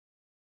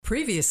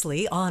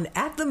Previously on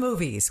At the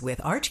Movies with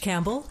Arch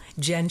Campbell,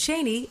 Jen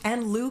Chaney,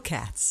 and Lou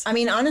Katz. I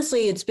mean,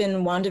 honestly, it's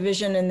been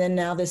WandaVision and then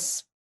now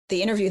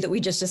the interview that we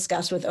just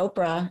discussed with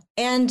Oprah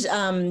and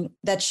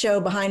that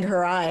show Behind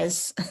Her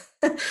Eyes,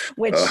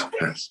 which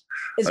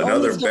is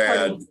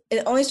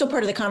only still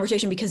part of the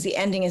conversation because the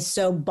ending is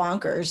so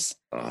bonkers.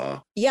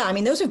 Yeah, I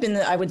mean, those have been,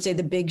 I would say,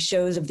 the big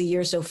shows of the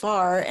year so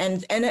far.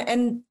 And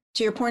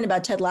to your point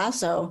about Ted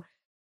Lasso,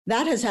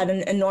 that has had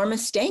an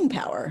enormous staying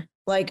power.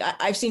 Like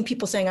I've seen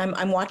people saying,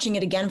 I'm watching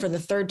it again for the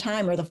third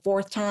time or the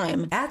fourth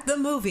time. At the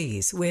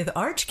Movies with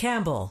Arch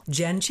Campbell,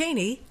 Jen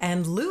Chaney,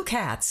 and Lou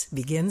Katz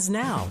begins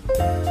now.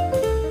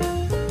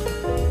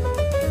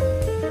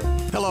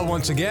 Hello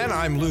once again,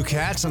 I'm Lou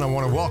Katz, and I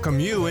want to welcome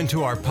you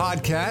into our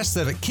podcast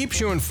that keeps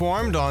you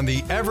informed on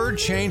the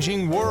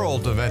ever-changing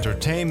world of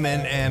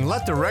entertainment. And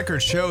let the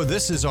record show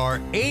this is our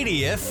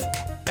 80th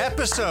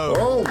episode.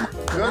 Oh,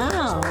 goodness.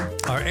 Wow.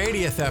 Our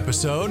 80th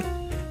episode.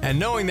 And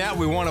knowing that,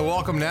 we want to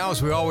welcome now,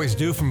 as we always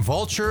do, from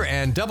Vulture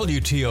and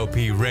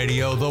WTOP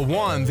Radio, the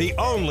one, the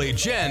only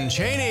Jen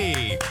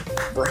Chaney.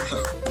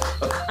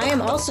 I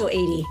am also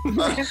 80.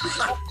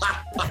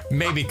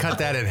 Maybe cut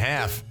that in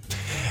half.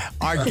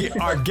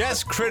 Our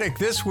guest critic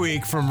this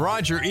week from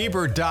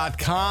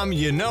RogerEbert.com.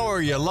 You know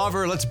her, you love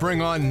her. Let's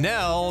bring on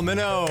Nell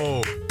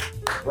Minogue.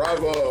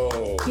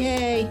 Bravo.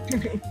 Yay.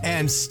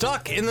 And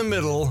stuck in the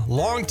middle,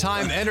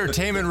 longtime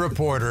entertainment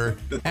reporter.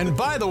 And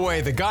by the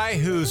way, the guy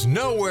who's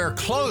nowhere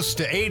close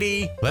to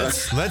 80.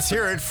 Let's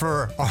hear it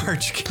for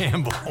Arch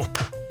Campbell.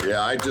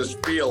 Yeah, I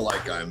just feel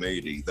like I'm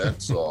 80.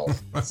 That's all.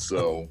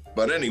 So,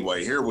 but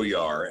anyway, here we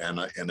are, and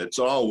it's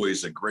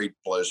always a great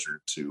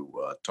pleasure to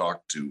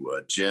talk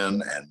to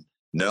Jen and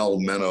Nell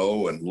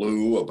Minogue and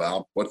Lou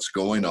about what's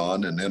going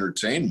on in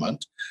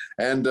entertainment.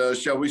 And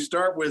shall we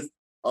start with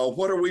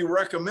what are we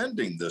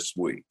recommending this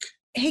week?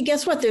 Hey,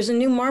 guess what? There's a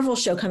new Marvel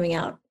show coming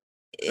out.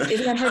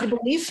 Isn't that hard to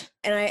believe?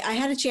 And I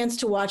had a chance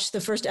to watch the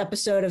first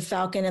episode of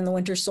Falcon and the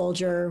Winter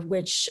Soldier,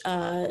 which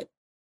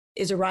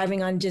is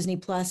arriving on Disney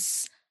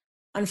Plus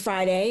on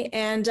Friday.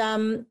 And,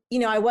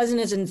 I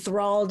wasn't as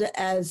enthralled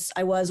as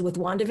I was with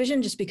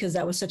WandaVision, just because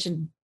that was such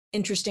an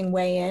interesting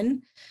way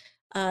in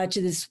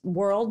to this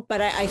world. But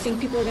I think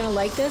people are going to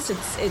like this.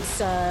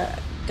 It's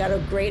got a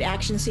great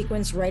action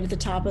sequence right at the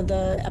top of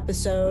the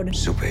episode.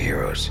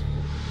 Superheroes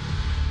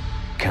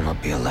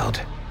cannot be allowed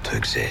to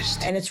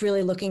exist. And it's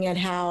really looking at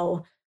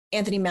how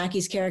Anthony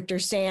Mackie's character,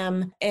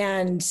 Sam,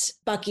 and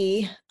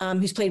Bucky,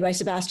 who's played by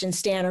Sebastian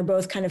Stan, are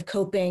both kind of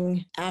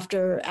coping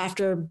after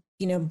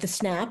the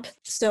snap.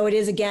 So it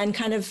is, again,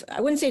 kind of, I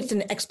wouldn't say it's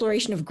an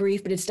exploration of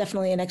grief, but it's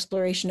definitely an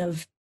exploration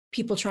of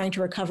people trying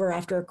to recover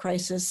after a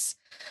crisis.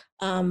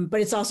 But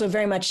it's also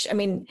very much,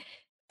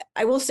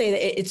 I will say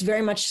that it's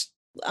very much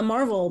a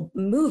Marvel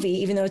movie,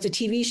 even though it's a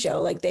TV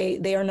show. Like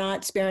they are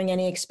not sparing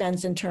any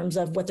expense in terms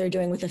of what they're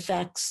doing with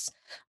effects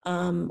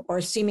or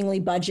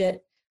seemingly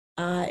budget.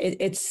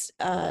 It's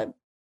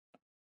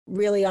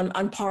really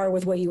on par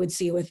with what you would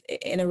see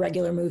in a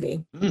regular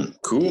movie.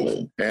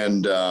 Cool.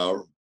 And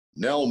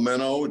Nell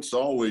Minogue, it's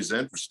always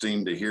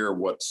interesting to hear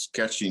what's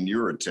catching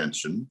your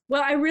attention.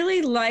 Well, I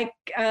really like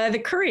The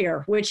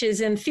Courier, which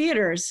is in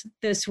theaters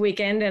this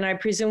weekend, and I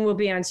presume will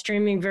be on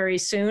streaming very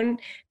soon.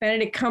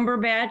 Benedict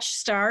Cumberbatch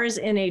stars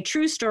in a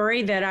true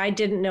story that I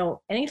didn't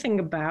know anything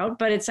about,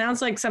 but it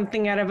sounds like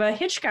something out of a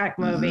Hitchcock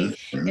movie.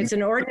 Mm-hmm. It's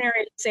an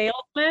ordinary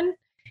salesman,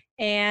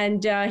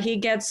 and he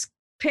gets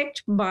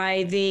picked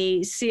by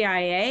the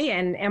CIA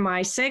and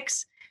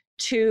MI6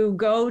 to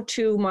go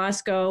to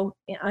Moscow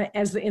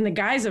in the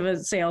guise of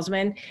a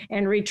salesman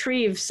and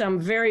retrieve some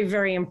very,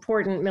 very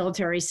important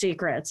military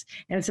secrets.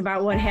 And it's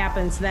about what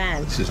happens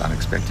then. This is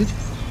unexpected.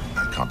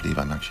 I can't believe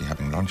I'm actually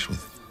having lunch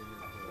with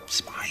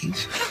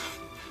spies.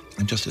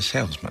 I'm just a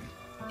salesman.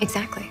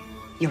 Exactly.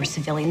 You're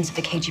civilians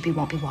the KGB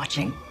won't be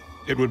watching.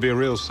 It would be a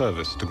real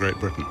service to Great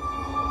Britain.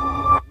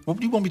 What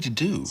would you want me to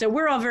do? So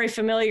we're all very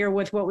familiar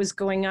with what was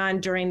going on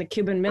during the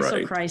Cuban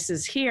Missile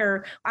Crisis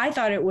here. I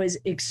thought it was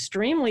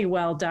extremely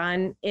well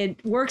done.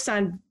 It works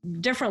on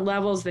different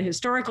levels, the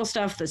historical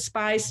stuff, the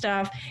spy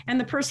stuff, and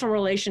the personal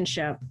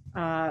relationship.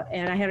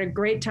 And I had a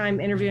great time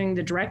interviewing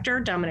the director,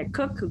 Dominic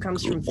Cook, who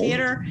comes from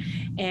theater.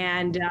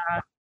 And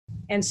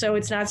so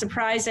it's not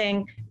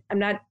surprising. I'm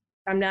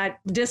not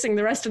dissing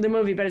the rest of the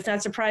movie, but it's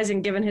not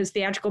surprising, given his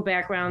theatrical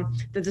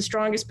background, that the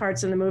strongest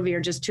parts in the movie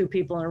are just two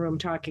people in a room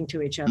talking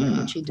to each other,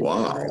 which he did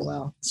very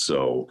well.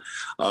 So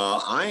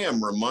I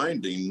am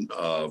reminding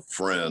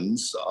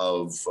friends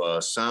of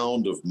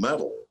Sound of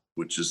Metal,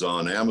 which is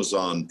on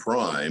Amazon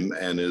Prime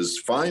and is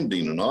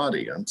finding an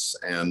audience,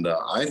 and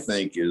I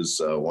think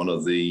is one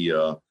of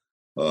the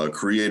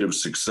creative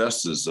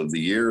successes of the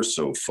year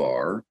so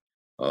far.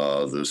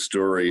 The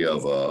story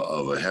of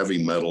a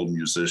heavy metal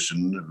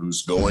musician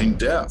who's going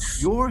deaf.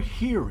 Your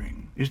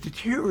hearing is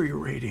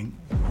deteriorating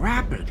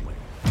rapidly.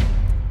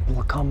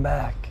 We'll come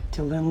back.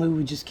 Till then, Lou,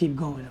 we just keep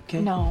going,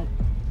 okay? No.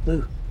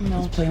 Lou,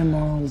 let's play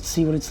tomorrow. Let's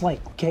see what it's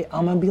like, okay?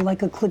 I'm gonna be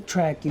like a click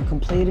track. You can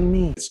play to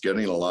me. It's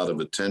getting a lot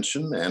of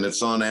attention, and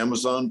it's on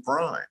Amazon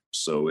Prime,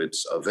 so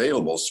it's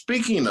available.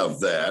 Speaking of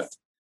that,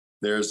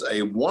 there's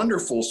a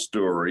wonderful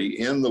story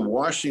in the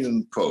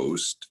Washington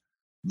Post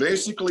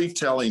basically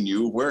telling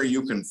you where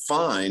you can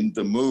find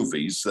the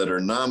movies that are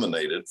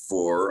nominated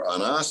for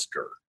an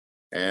Oscar.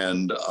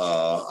 And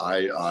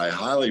I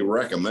highly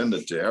recommend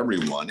it to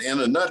everyone.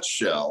 In a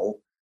nutshell,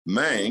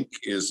 Mank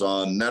is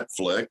on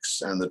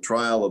Netflix, and The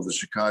Trial of the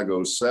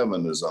Chicago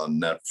 7 is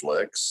on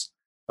Netflix.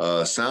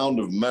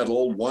 Sound of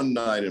Metal, One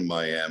Night in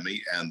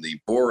Miami, and the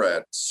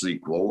Borat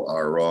sequel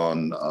are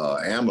on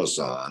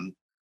Amazon.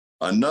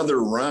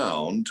 Another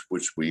Round,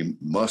 which we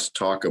must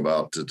talk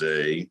about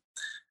today,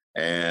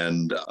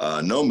 and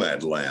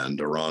Nomadland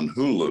are on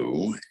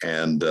Hulu,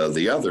 and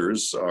the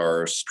others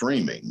are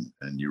streaming,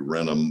 and you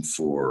rent them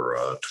for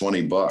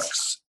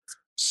 $20.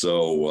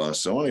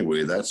 So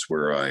anyway, that's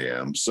where I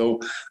am. So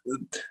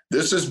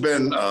this has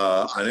been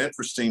an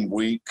interesting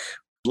week.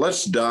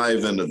 Let's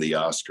dive into the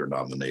Oscar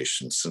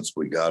nominations since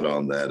we got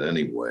on that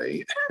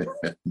anyway.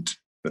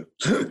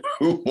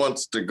 Who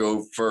wants to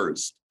go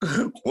first?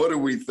 What do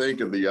we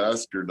think of the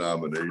Oscar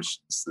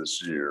nominations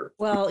this year?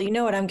 Well, you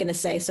know what I'm going to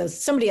say, so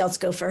somebody else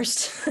go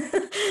first.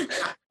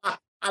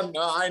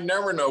 I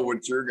never know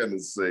what you're going to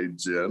say,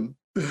 Jen.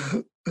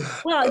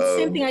 Well, it's the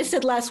same thing I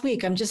said last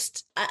week.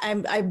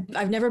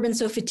 I've never been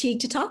so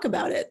fatigued to talk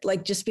about it,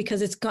 like just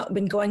because it's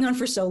been going on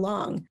for so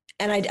long.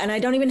 And I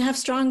don't even have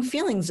strong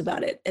feelings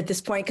about it at this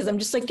point, because I'm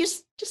just like,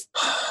 just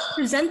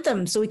present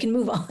them so we can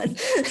move on.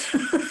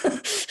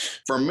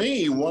 For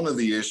me, one of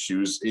the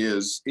issues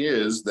is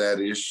that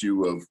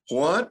issue of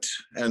what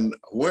and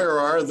where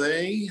are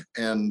they,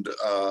 and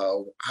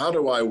how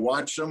do I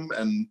watch them,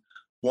 and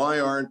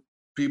why aren't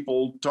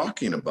people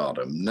talking about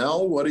them?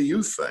 Nell, what do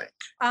you think?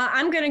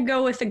 I'm going to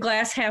go with the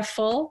glass half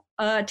full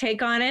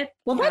take on it.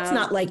 Well, that's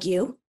not like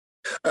you.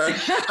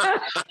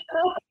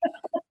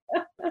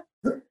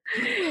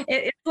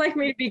 It's like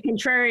me to be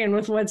contrarian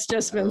with what's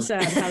just been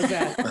said. How's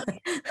that?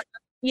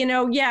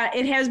 Yeah,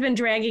 it has been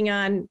dragging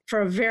on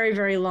for a very,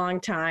 very long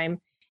time.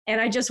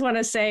 And I just want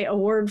to say a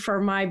word for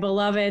my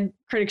beloved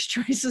Critics'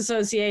 Choice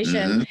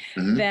Association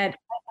that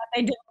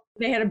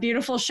they had a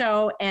beautiful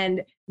show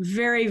and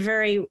very,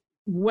 very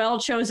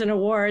well-chosen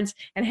awards,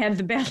 and had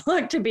the bad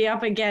luck to be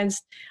up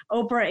against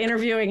Oprah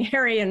interviewing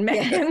Harry and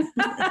Meghan.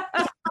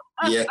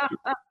 Yeah.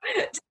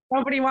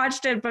 Nobody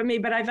watched it but me,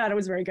 but I thought it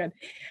was very good.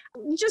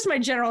 Just my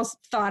general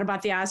thought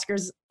about the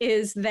Oscars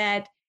is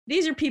that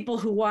these are people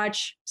who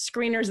watch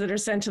screeners that are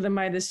sent to them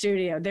by the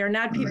studio. They're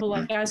not people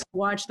like us who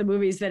watch the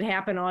movies that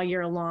happen all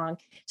year long.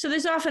 So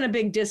there's often a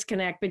big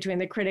disconnect between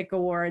the Critic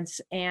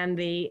Awards and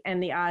the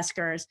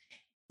Oscars.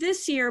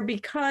 This year,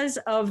 because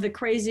of the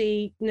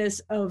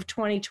craziness of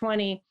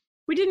 2020,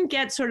 we didn't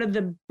get sort of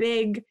the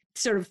big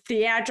sort of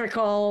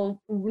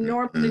theatrical,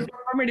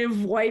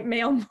 normative white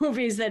male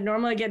movies that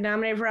normally get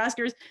nominated for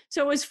Oscars.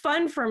 So it was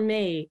fun for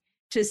me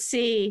to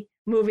see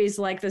movies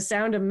like The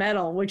Sound of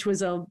Metal, which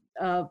was a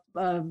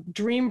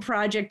dream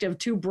project of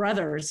two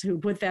brothers who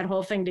put that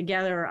whole thing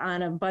together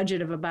on a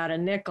budget of about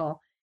 $0.05,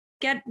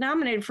 get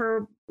nominated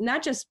for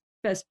not just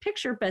Best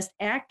Picture, Best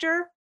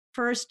Actor,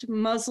 first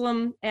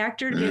Muslim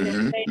actor to get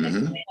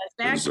nominated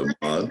as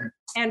actor.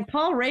 And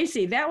Paul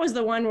Raci, that was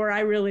the one where I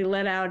really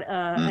let out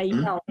a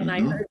yell when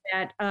I heard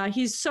that.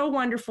 He's so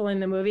wonderful in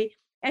the movie.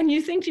 And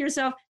you think to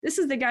yourself, this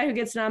is the guy who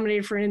gets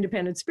nominated for an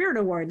Independent Spirit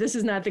Award. This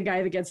is not the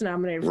guy that gets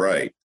nominated for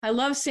it. I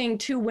love seeing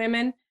two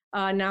women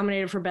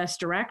nominated for Best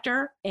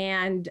Director.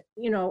 And,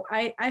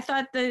 I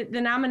thought the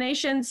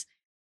nominations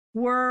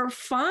were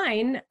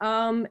fine.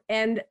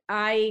 And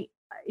I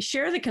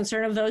share the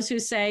concern of those who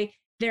say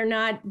they're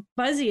not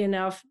buzzy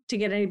enough to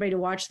get anybody to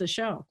watch the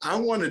show. I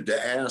wanted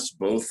to ask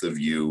both of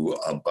you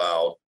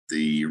about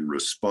the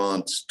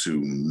response to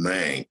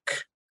Mank.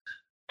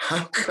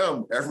 How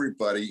come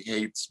everybody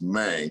hates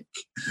Mank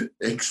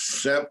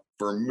except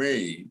for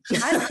me,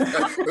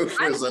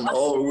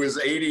 who was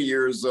 80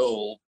 years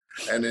old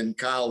and in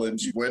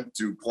college went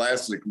to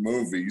classic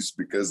movies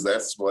because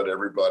that's what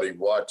everybody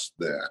watched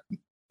then?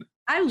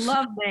 I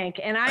love Mank,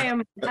 and I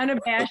am an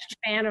unabashed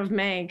fan of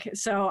Mank,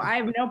 so I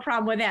have no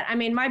problem with that. I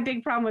mean, my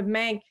big problem with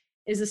Mank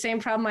is the same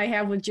problem I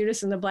have with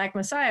Judas and the Black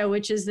Messiah,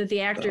 which is that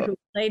the actor who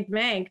played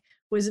Mank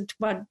was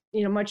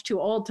much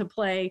too old to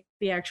play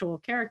the actual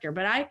character.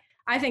 But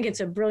I think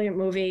it's a brilliant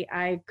movie.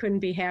 I couldn't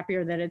be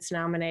happier that it's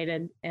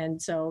nominated,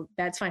 and so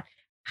that's fine.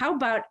 How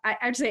about,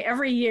 I'd say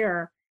every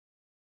year,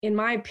 in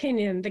my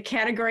opinion, the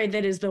category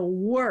that is the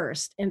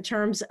worst in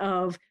terms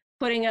of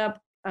putting up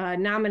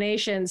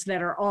nominations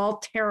that are all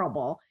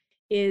terrible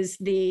is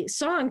the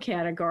song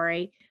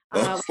category.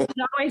 It's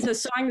always a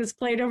song that's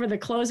played over the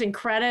closing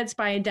credits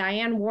by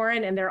Diane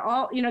Warren, and they're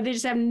all, they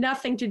just have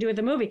nothing to do with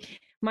the movie.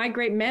 My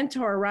great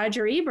mentor,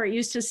 Roger Ebert,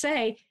 used to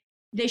say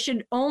they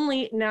should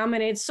only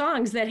nominate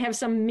songs that have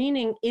some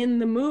meaning in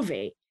the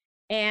movie.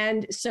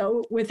 And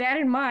so with that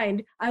in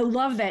mind, I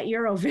love that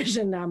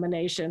Eurovision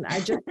nomination.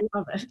 I just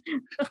love it.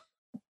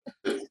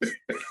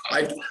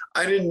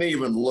 I didn't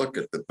even look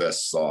at the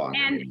best song.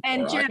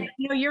 And Jen,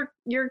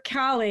 your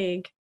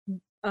colleague,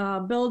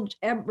 Bill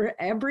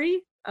Embry,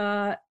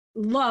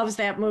 loves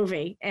that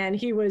movie, and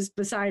he was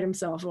beside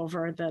himself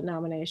over the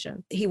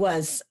nomination. He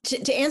was.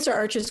 To answer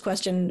Archer's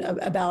question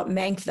about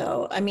Mank,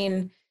 though, I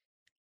mean,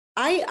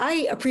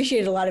 I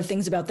appreciated a lot of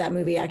things about that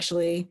movie,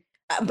 actually.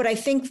 But I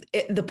think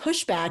the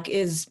pushback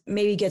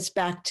maybe gets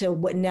back to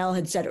what Nell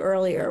had said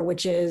earlier,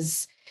 which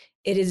is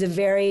it is a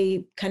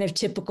very kind of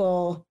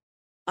typical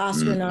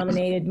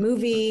Oscar-nominated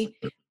movie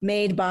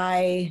made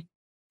by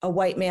a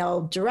white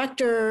male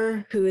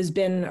director who has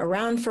been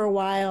around for a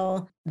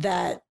while,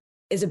 that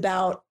is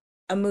about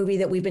a movie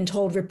that we've been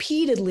told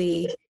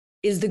repeatedly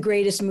is the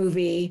greatest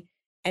movie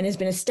and has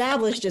been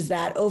established as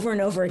that over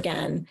and over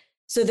again.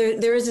 So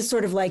there is a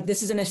sort of like,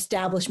 this is an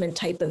establishment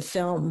type of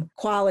film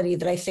quality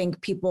that I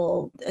think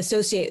people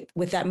associate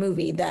with that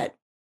movie, that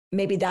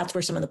maybe that's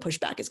where some of the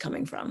pushback is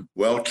coming from.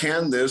 Well,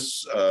 can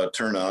this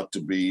turn out to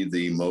be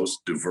the most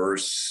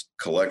diverse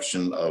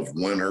collection of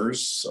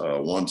winners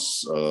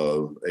once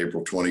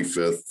April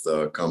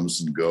 25th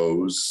comes and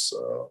goes?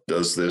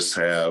 Does this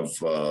have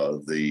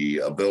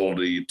the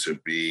ability to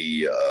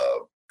be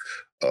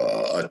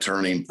a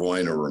turning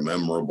point or a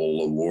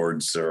memorable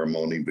award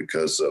ceremony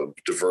because of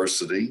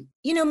diversity?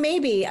 You know,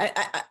 maybe.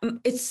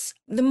 It's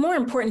the more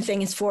important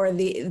thing is for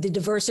the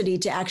diversity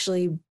to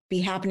actually be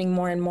happening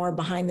more and more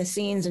behind the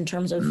scenes in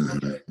terms of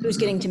who's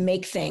getting to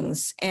make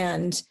things.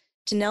 And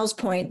to Nell's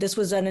point, this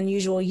was an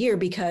unusual year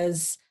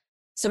because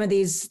some of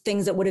these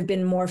things that would have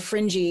been more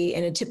fringy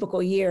in a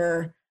typical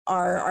year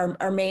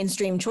are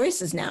mainstream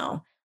choices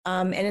now.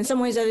 And in some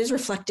ways that is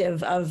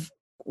reflective of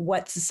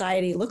what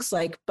society looks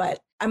like. But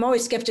I'm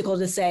always skeptical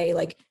to say,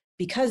 like,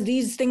 because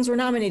these things were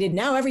nominated,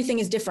 now everything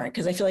is different,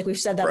 because I feel like we've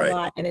said that a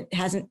lot and it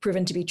hasn't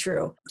proven to be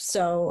true.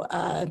 So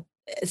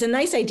it's a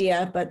nice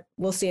idea, but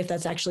we'll see if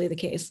that's actually the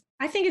case.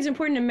 I think it's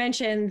important to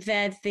mention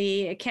that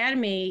the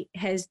Academy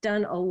has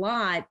done a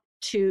lot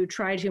to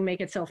try to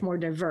make itself more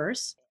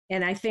diverse.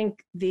 And I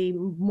think the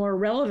more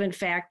relevant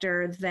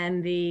factor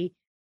than the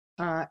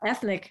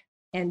ethnic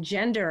and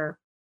gender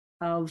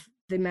of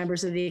the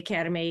members of the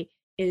Academy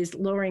is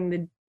lowering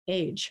the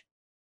age.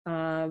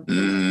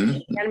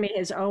 The Academy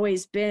has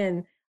always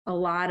been a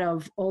lot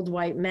of old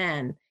white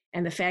men,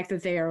 and the fact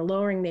that they are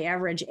lowering the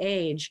average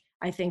age,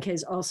 I think,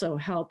 has also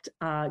helped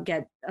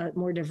get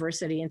more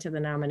diversity into the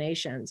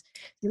nominations.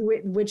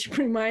 Which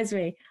reminds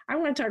me, I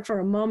want to talk for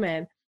a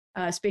moment,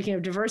 speaking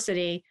of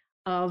diversity,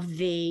 of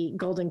the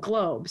Golden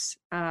Globes.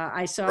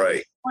 I saw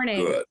this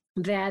morning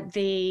that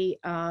the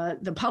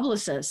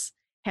publicists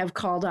have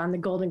called on the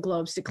Golden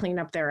Globes to clean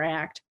up their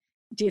act.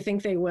 Do you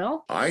think they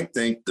will? I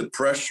think the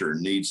pressure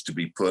needs to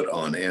be put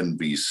on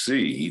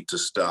NBC to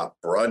stop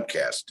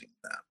broadcasting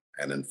them.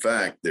 And in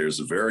fact,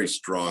 there's a very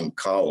strong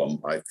column,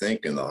 I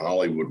think, in the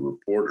Hollywood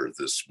Reporter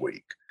this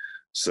week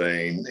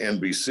saying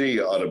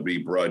NBC ought to be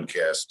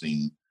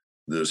broadcasting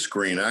the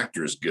Screen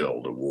Actors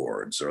Guild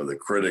Awards or the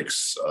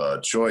Critics'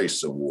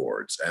 Choice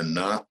Awards, and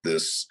not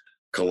this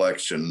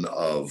collection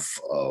of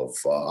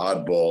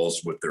oddballs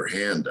with their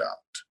hand out.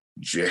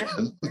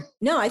 Jen?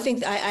 No, I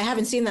think I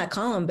haven't seen that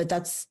column, but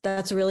that's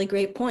a really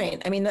great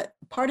point. I mean,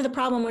 part of the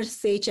problem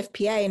with the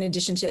HFPA, in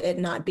addition to it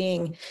not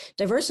being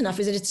diverse enough,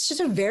 is that it's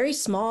just a very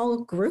small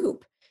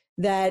group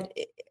that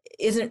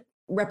isn't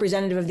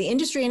representative of the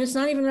industry, and it's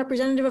not even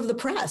representative of the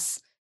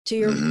press,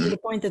 to the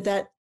point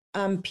that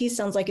piece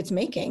sounds like it's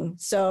making.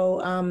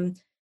 So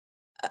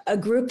a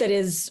group that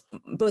is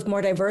both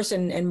more diverse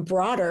and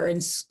broader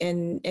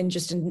and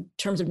just in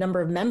terms of number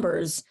of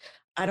members,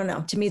 I don't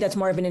know. To me, that's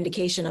more of an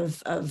indication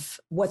of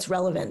what's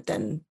relevant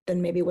than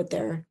maybe what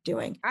they're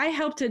doing. I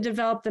helped to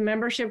develop the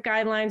membership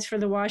guidelines for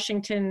the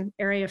Washington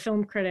Area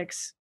Film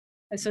Critics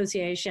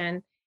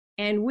Association.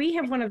 And we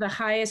have one of the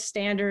highest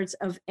standards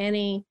of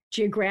any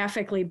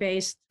geographically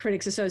based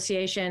critics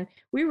association.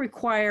 We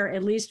require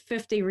at least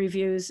 50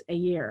 reviews a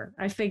year.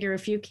 I figure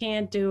if you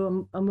can't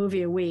do a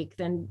movie a week,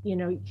 then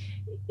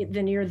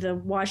you're the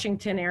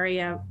Washington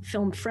Area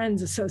Film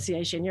Friends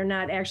Association. You're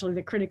not actually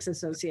the Critics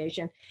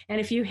Association. And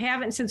if you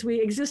haven't, since we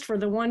exist for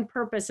the one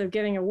purpose of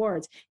giving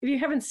awards, if you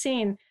haven't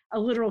seen a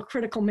literal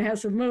critical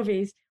mass of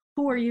movies,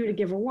 who are you to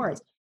give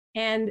awards?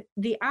 And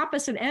the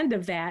opposite end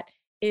of that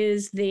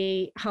is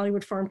the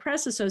Hollywood Foreign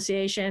Press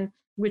Association,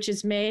 which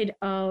is made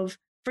of,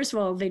 first of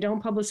all, they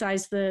don't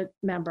publicize the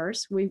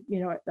members.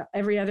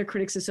 Every other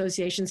critics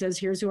association says,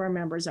 here's who our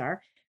members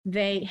are.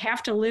 They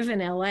have to live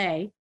in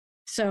LA.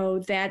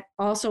 So that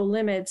also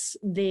limits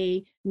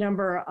the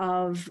number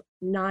of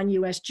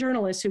non-US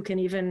journalists who can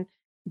even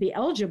be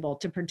eligible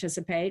to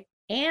participate.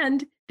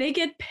 And they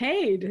get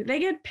paid. They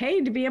get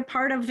paid to be a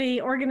part of the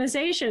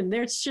organization.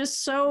 It's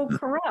just so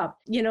corrupt.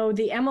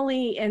 The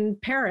Emily in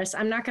Paris,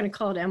 I'm not going to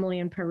call it Emily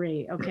in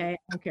Paris, okay? I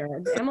don't care.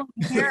 The Emily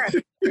in Paris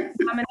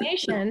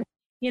nomination,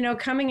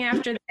 coming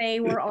after they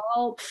were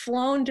all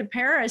flown to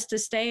Paris to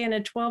stay in a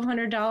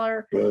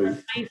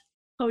 $1,200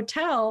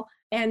 hotel.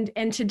 And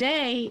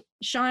today,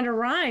 Shonda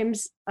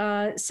Rhimes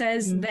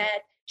says that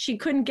she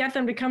couldn't get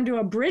them to come to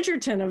a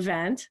Bridgerton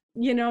event.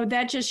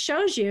 That just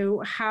shows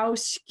you how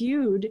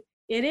skewed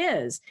it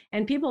is.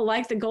 And people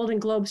like the Golden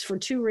Globes for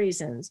two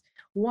reasons.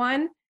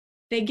 One,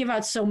 they give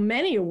out so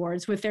many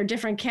awards with their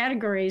different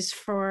categories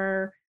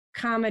for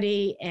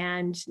comedy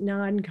and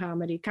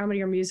non-comedy,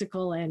 comedy or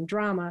musical and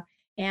drama,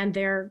 and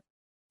they're,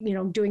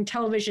 doing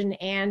television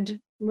and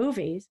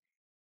movies.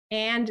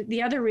 And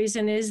the other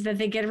reason is that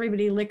they get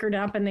everybody liquored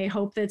up and they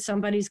hope that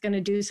somebody's going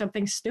to do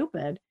something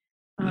stupid,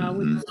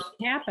 which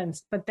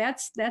happens. But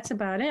that's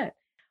about it.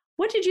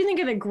 What did you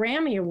think of the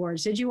Grammy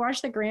Awards? Did you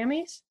watch the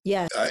Grammys?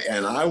 Yes.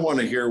 And I want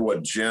to hear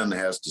what Jen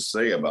has to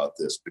say about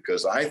this,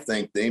 because I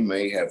think they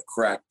may have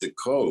cracked the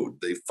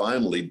code. They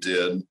finally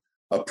did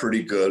a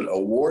pretty good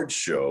award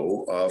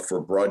show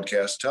for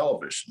broadcast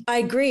television. I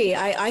agree.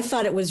 I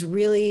thought it was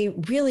really,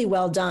 really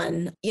well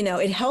done.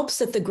 It helps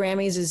that the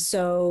Grammys is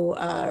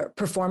so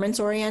performance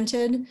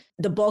oriented.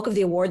 The bulk of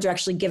the awards are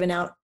actually given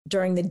out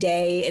during the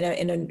day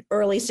in an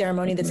early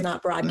ceremony that's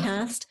not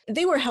broadcast.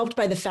 They were helped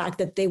by the fact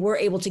that they were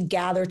able to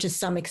gather to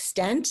some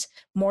extent,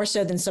 more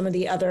so than some of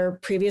the other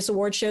previous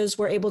award shows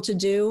were able to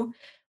do.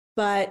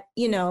 But,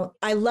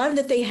 I love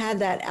that they had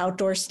that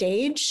outdoor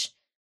stage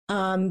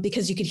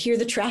because you could hear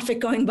the traffic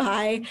going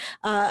by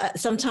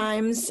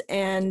sometimes.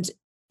 And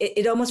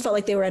it almost felt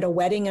like they were at a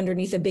wedding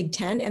underneath a big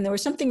tent. And there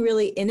was something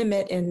really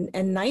intimate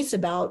and nice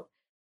about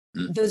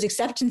those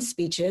acceptance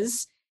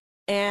speeches.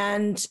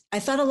 And I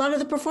thought a lot of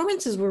the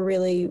performances were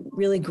really,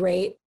 really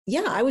great.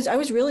 Yeah, I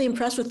was really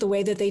impressed with the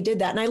way that they did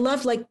that. And I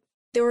loved,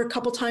 there were a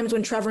couple times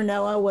when Trevor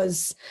Noah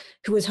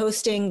who was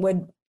hosting,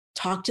 would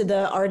talk to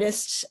the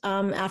artists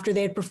after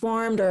they had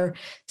performed, or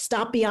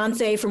stop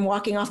Beyonce from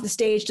walking off the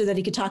stage so that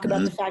he could talk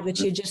about the fact that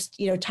she had just,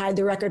 tied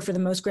the record for the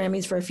most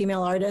Grammys for a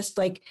female artist.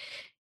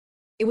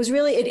 It was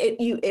really,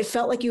 it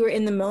felt like you were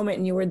in the moment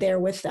and you were there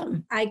with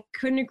them. I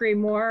couldn't agree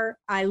more.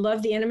 I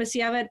love the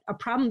intimacy of it. A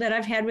problem that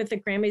I've had with the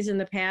Grammys in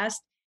the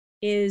past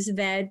is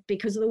that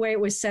because of the way it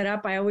was set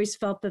up, I always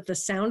felt that the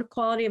sound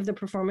quality of the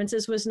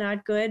performances was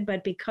not good,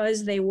 but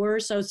because they were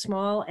so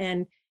small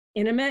and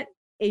intimate,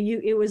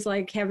 it was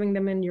like having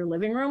them in your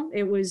living room.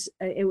 It was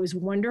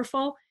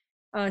wonderful.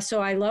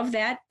 So I love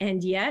that.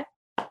 And yet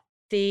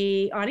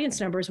the audience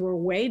numbers were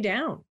way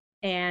down.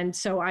 And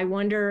so I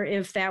wonder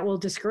if that will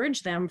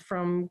discourage them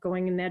from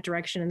going in that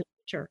direction in the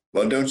future.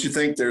 Well, don't you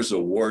think there's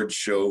award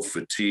show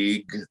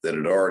fatigue that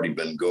had already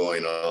been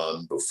going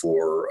on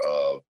before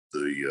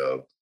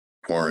the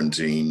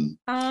quarantine?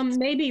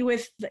 Maybe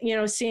with,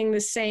 seeing the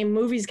same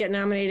movies get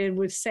nominated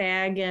with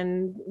SAG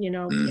and,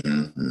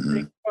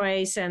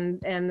 Choice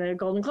and the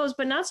Golden Globes,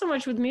 but not so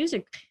much with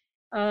music.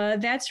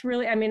 That's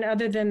really,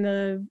 other than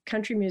the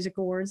Country Music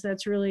Awards,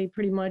 that's really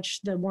pretty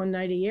much the one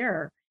night a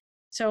year.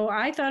 So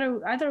I thought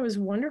it was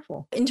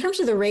wonderful. In terms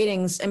of the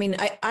ratings,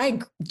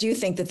 I do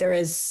think that there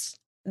is,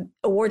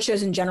 award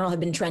shows in general have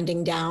been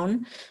trending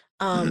down.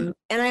 And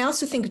I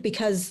also think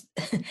because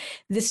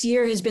this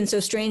year has been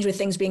so strange with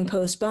things being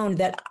postponed,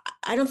 that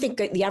I don't think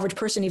the average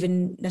person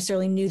even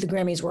necessarily knew the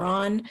Grammys were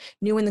on,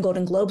 knew when the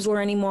Golden Globes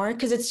were anymore,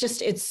 because it's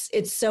just,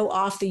 it's so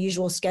off the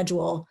usual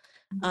schedule.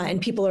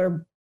 And people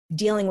are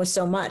dealing with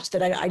so much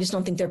that I just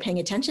don't think they're paying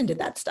attention to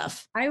that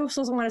stuff. I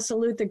also want to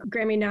salute the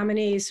Grammy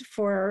nominees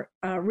for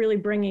really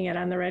bringing it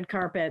on the red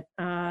carpet,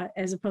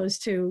 as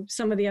opposed to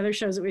some of the other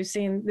shows that we've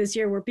seen this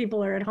year where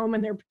people are at home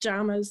in their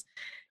pajamas,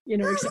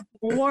 except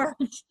for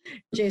awards.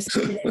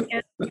 Jason,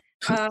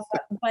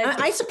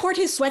 I support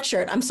his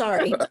sweatshirt. I'm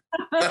sorry.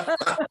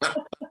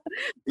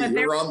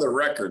 You're on the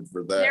record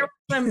for that.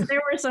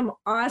 There were some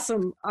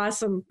awesome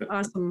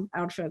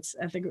outfits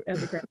at the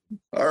Grammy.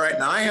 All right,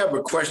 now I have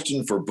a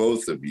question for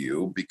both of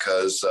you,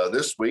 because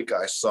this week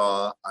I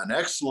saw an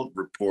excellent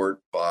report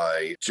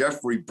by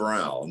Jeffrey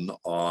Brown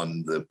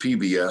on the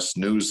PBS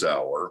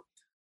NewsHour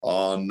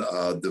on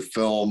the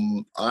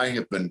film I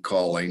have been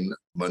calling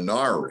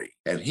Minari,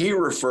 and he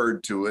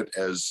referred to it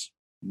as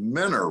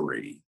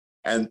Minari.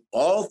 And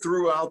all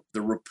throughout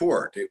the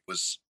report, it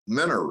was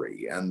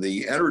Minari, and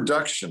the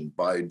introduction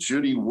by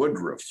Judy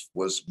Woodruff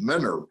was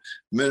not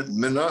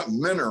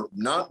Minari.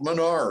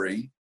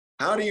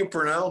 How do you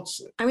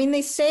pronounce it?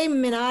 They say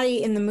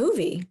Minari in the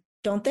movie,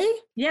 don't they?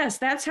 Yes,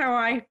 that's how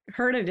I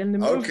heard it in the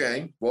movie.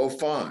 Okay, well,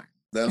 fine.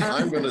 Then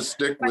I'm going to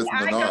stick with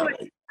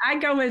Minari. I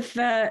go with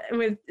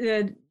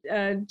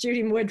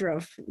Judy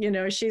Woodruff.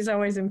 She's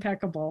always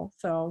impeccable.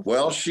 So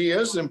well, she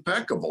is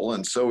impeccable,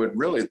 and so it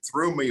really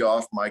threw me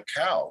off my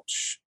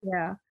couch.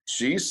 Yeah,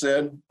 she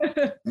said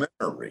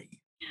Minari.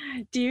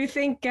 Do you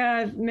think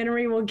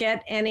Minari will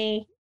get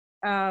any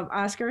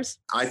Oscars?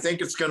 I think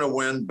it's going to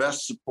win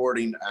Best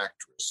Supporting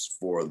Actress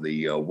for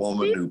the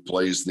woman who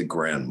plays the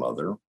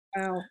grandmother.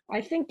 Wow, I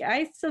think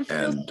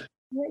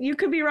you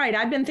could be right.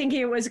 I've been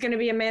thinking it was going to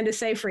be Amanda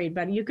Seyfried,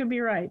 but you could be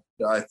right.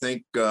 I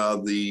think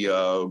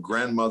the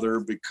grandmother,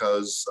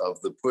 because of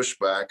the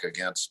pushback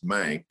against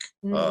Mank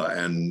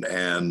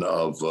and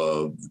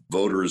of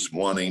voters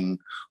wanting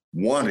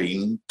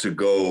to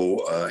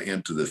go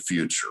into the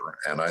future,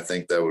 and I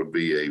think that would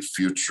be a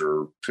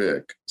future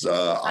pick.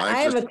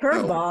 I have a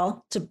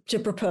curveball to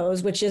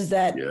propose, which is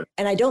that,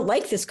 and I don't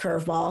like this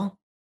curveball,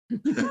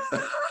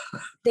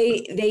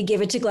 They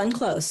give it to Glenn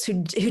Close,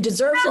 who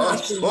deserves an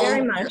Oscar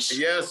very much.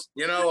 Yes,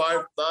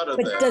 I've thought of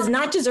but that. Does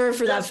not deserve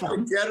for that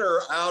film. Get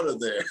her out of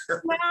there.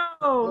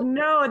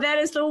 No, that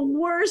is the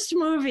worst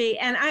movie.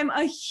 And I'm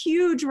a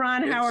huge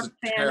Ron Howard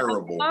fan.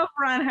 Terrible. I love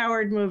Ron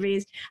Howard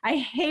movies. I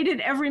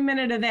hated every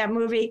minute of that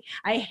movie.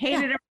 I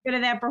hated every bit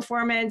of that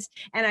performance.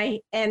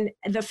 And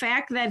the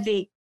fact that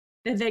they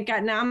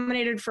got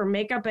nominated for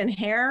makeup and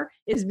hair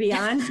is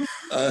beyond.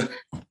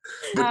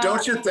 But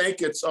don't you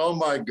think it's, oh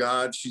my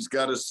God, she's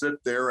got to sit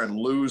there and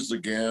lose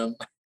again?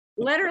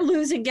 Let her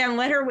lose again.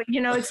 Let her,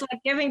 it's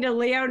like giving to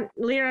Leonardo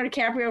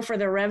DiCaprio for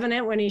The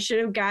Revenant when he should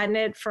have gotten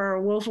it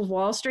for Wolf of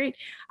Wall Street.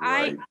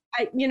 Right.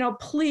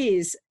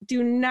 Please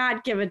do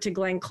not give it to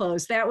Glenn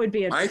Close. That would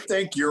be I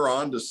think you're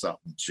onto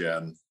something,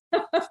 Jen.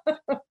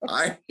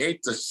 I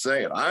hate to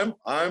say it.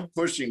 I'm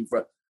pushing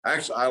for,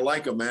 actually, I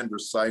like Amanda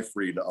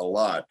Seyfried a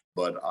lot,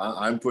 but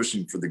I'm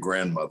pushing for the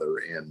grandmother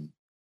in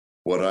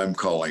what I'm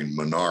calling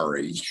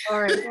Minari.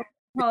 All right.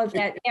 Well,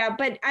 that, yeah,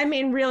 but I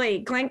mean, really,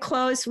 Glenn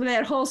Close with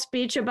that whole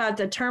speech about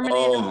the Terminator.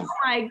 Oh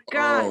my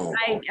God,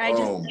 I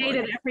just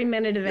hated every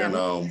minute of it.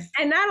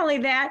 And not only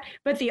that,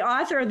 but the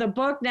author of the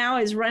book now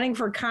is running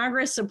for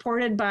Congress,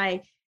 supported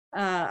by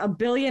a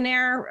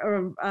billionaire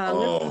or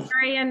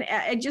libertarian.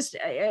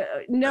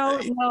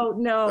 No.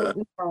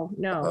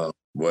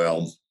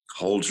 Well,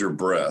 hold your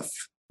breath.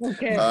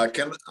 Okay.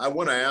 I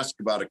want to ask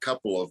about a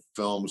couple of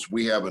films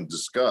we haven't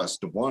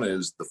discussed. One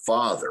is The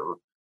Father,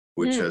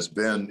 which has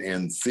been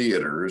in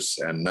theaters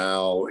and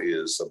now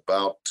is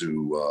about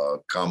to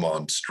come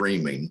on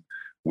streaming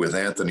with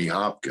Anthony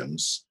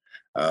Hopkins.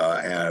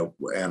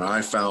 And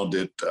I found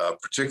it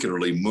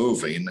particularly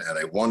moving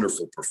and a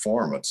wonderful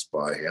performance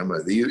by him.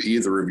 Have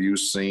either of you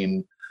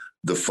seen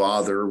The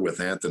Father with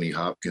Anthony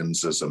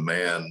Hopkins as a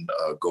man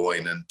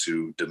going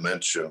into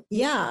dementia?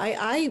 Yeah,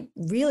 I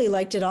really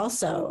liked it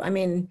also. I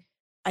mean,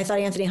 I thought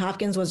Anthony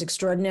Hopkins was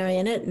extraordinary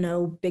in it,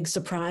 no big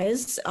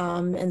surprise.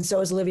 And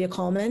so is Olivia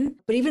Colman.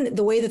 But even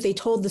the way that they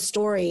told the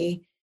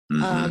story,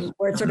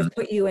 where it sort of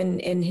put you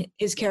in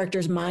his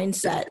character's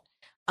mindset.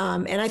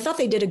 And I thought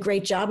they did a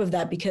great job of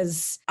that,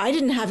 because I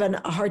didn't have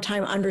a hard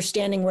time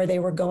understanding where they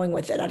were going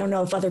with it. I don't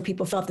know if other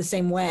people felt the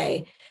same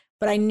way,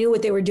 but I knew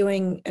what they were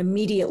doing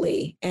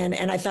immediately. And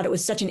I thought it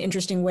was such an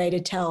interesting way to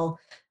tell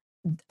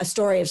a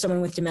story of someone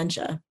with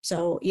dementia.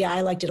 So yeah, I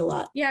liked it a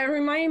lot. Yeah, it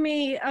reminded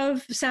me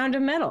of Sound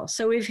of Metal.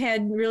 So we've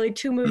had really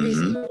two movies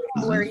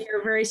where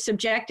you're very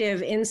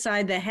subjective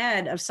inside the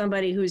head of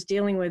somebody who's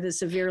dealing with a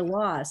severe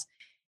loss.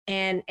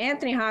 And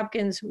Anthony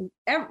Hopkins,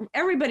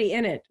 everybody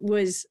in it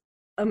was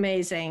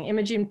amazing.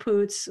 Imogen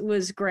Poots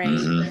was great.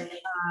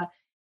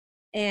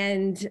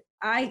 And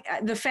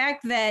the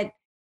fact that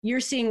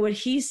you're seeing what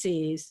he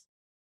sees,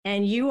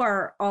 and you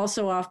are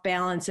also off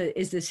balance.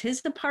 Is this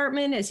his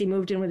department? Has he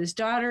moved in with his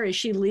daughter? Is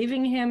she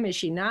leaving him? Is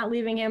she not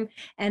leaving him?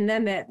 And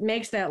then that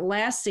makes that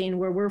last scene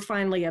where we're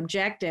finally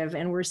objective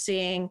and we're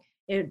seeing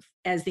it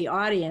as the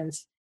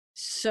audience,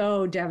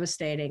 so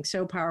devastating,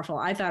 so powerful.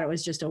 I thought it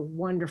was just a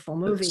wonderful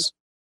movie.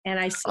 And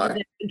I see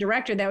that the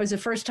director, that was the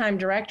first time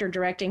director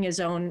directing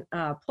his own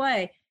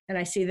play. And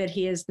I see that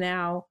he has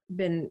now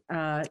been,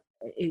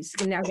 is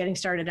now getting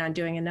started on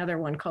doing another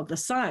one called The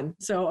Sun.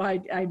 So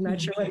I'm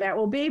not sure what that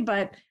will be,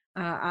 but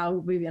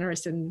I'll be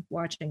interested in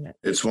watching it.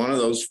 It's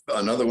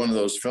another one of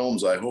those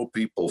films I hope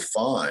people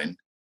find.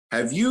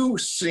 Have you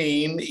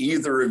seen,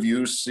 either of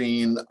you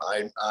seen,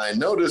 I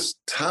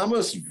noticed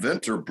Thomas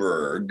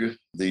Vinterberg,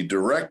 the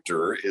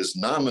director, is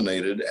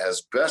nominated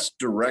as Best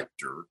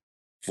Director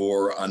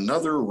for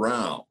Another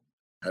Round.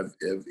 Have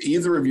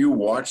either of you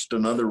watched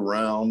Another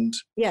Round?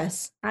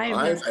 Yes.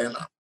 I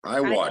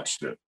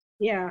watched it.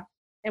 Yeah.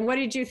 And what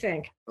did you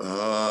think?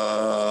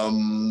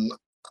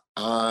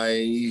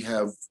 I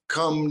have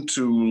come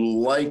to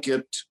like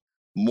it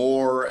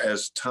more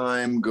as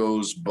time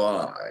goes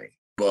by,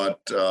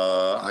 but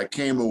I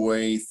came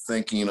away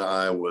thinking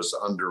I was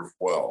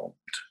underwhelmed.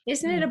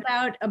 Isn't it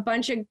about a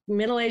bunch of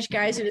middle-aged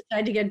guys who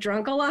decide to get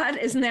drunk a lot?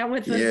 Isn't that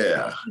what the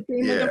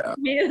theme of the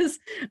movie is?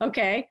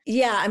 Okay.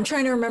 Yeah, I'm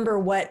trying to remember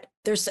what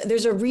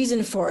there's a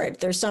reason for it.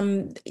 There's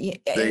some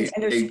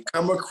they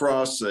come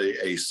across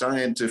a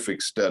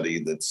scientific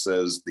study that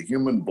says the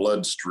human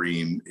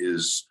bloodstream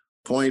is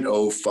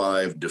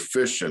 0.05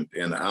 deficient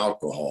in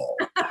alcohol.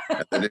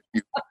 And if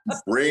you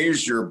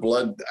raise your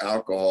blood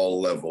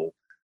alcohol level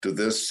to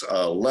this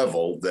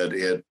level, that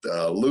it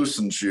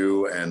loosens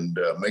you and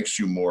makes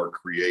you more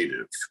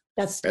creative.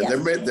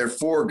 They're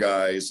four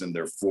guys in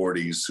their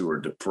 40s who are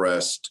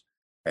depressed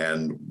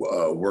and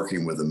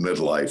working with a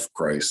midlife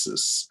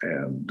crisis.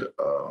 And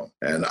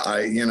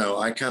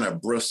I kind of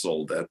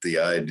bristled at the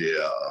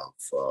idea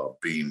of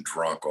being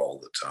drunk all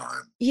the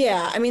time.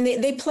 Yeah, I mean,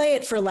 they play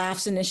it for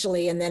laughs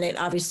initially, and then it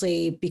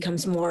obviously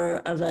becomes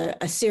more of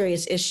a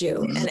serious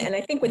issue. And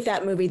I think with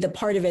that movie, the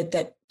part of it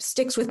that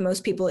sticks with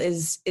most people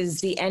is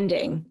the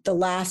ending, the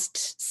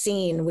last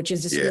scene, which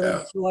is this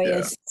really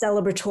joyous,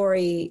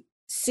 celebratory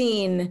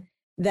scene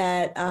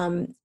that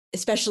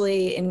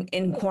especially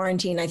in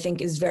quarantine, I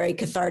think is very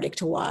cathartic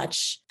to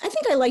watch. I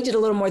think I liked it a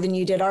little more than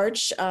you did,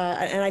 Arch.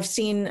 And I've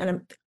seen, and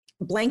I'm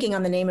blanking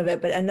on the name of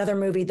it, but another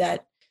movie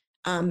that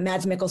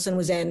Mads Mikkelsen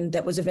was in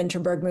that was a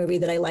Vinterberg movie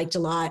that I liked a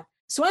lot.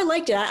 So I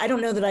liked it. I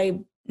don't know that I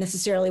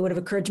necessarily would have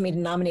occurred to me to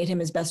nominate him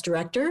as best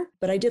director,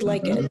 but I did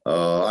like it.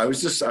 I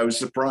was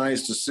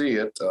surprised to see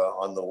it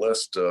on the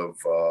list of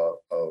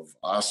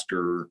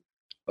Oscar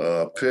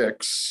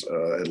picks,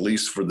 at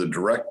least for the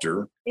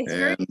director. It's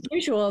very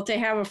unusual to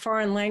have a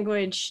foreign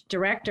language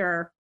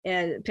director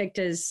picked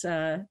as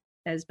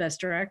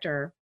best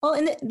director. Well,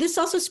 and this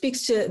also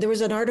speaks to, there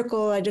was an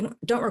article, I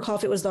don't recall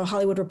if it was the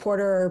Hollywood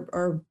Reporter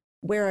or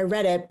where I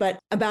read it, but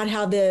about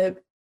how the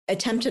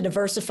attempt to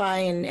diversify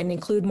and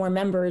include more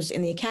members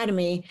in the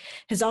Academy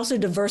has also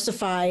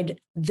diversified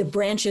the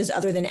branches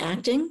other than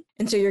acting.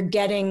 And so you're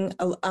getting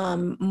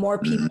more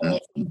people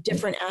in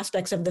different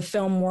aspects of the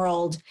film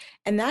world.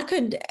 And that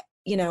could,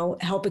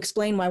 help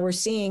explain why we're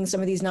seeing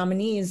some of these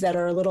nominees that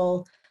are a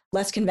little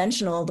less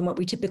conventional than what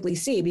we typically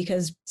see,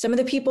 because some of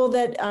the people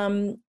that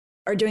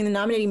are doing the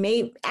nominating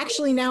may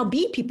actually now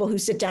be people who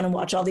sit down and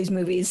watch all these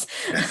movies,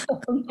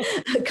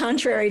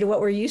 contrary to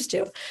what we're used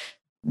to.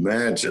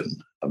 Imagine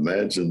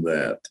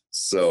that.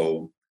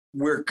 So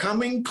we're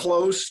coming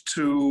close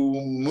to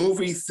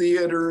movie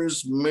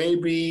theaters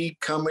maybe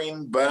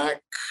coming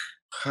back.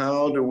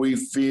 How do we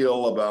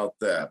feel about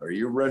that? Are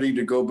you ready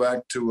to go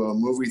back to a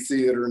movie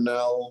theater,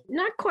 Nell?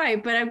 Not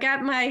quite, but I've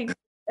got my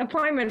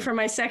appointment for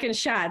my second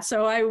shot.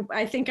 So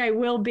I think I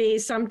will be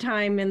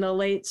sometime in the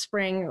late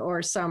spring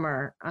or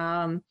summer.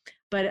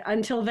 But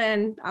until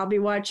then, I'll be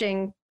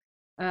watching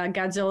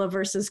Godzilla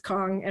versus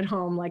Kong at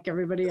home like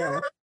everybody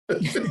else.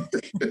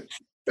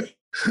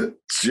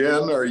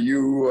 Jen, are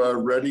you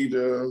ready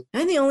to?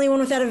 I'm the only one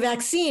without a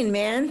vaccine,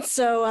 man.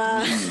 So,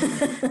 I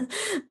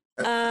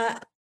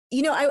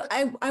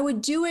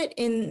would do it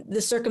in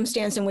the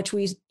circumstance in which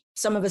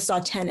some of us saw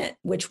Tenet,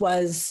 which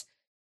was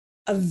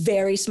a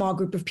very small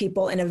group of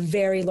people in a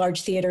very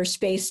large theater,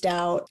 spaced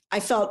out. I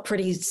felt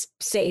pretty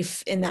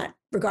safe in that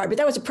regard, but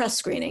that was a press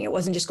screening. It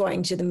wasn't just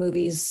going to the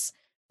movies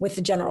with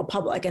the general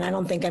public. And I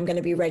don't think I'm going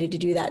to be ready to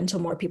do that until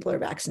more people are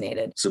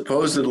vaccinated.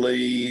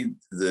 Supposedly,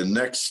 the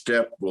next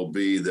step will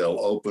be they'll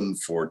open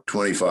for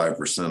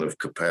 25% of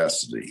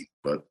capacity,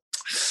 but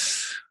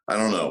I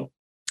don't know.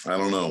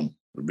 It'll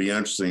be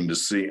interesting to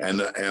see.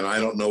 And I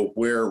don't know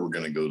where we're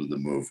going to go to the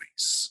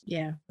movies.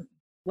 Yeah.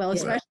 Well,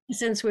 especially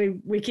since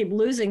we keep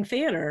losing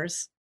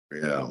theaters.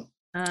 Yeah.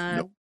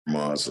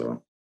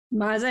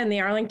 Mazza and the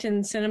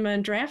Arlington Cinema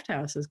and Draft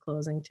House is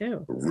closing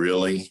too.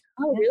 Really?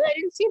 Oh, really? I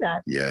didn't see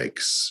that.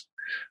 Yikes.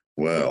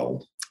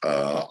 Well,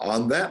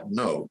 on that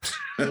note,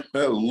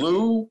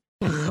 Lou,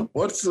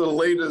 what's the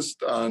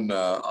latest on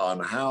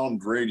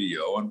Hound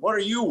Radio, and what are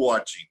you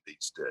watching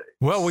these days?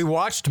 Well, we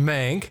watched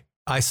Mank.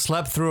 I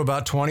slept through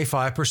about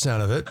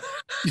 25% of it.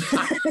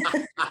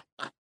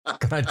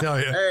 Can I tell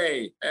you?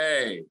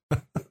 Hey.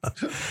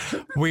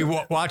 We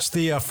watched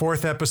the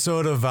fourth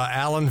episode of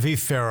Alan v.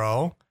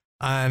 Pharaoh,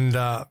 and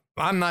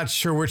I'm not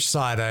sure which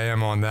side I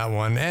am on that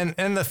one.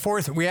 And the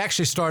fourth, we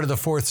actually started the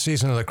fourth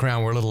season of The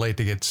Crown. We're a little late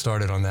to get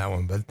started on that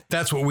one, but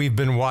that's what we've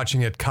been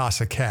watching at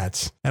Casa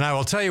Cats. And I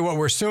will tell you what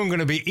we're soon going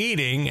to be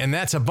eating, and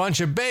that's a bunch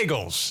of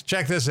bagels.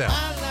 Check this out.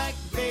 I like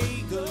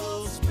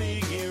bagels,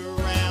 big and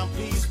round.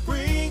 Please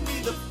bring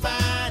me the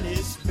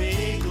finest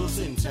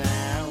bagels in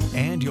town.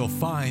 And you'll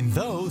find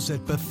those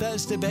at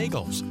Bethesda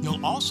Bagels.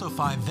 You'll also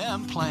find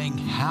them playing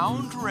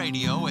Hound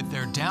Radio at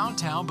their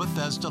downtown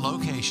Bethesda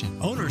location.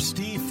 Owner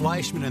Steve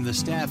Fleischman and the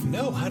staff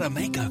know how to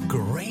make a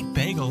great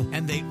bagel,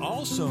 and they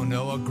also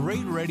know a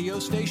great radio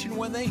station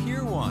when they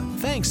hear one.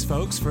 Thanks,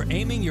 folks, for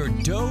aiming your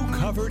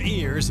dough-covered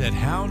ears at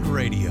Hound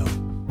Radio.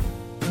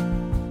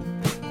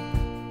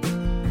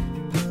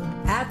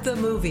 At the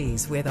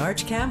Movies with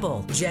Arch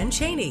Campbell, Jen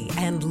Chaney,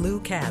 and Lou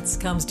Katz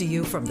comes to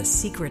you from the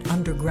secret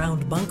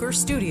underground bunker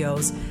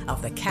studios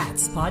of the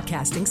Katz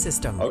podcasting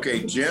system.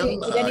 Okay, Jen,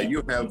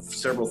 you have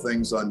several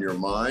things on your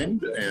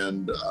mind,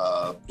 and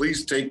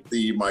please take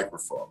the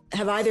microphone.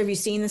 Have either of you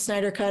seen the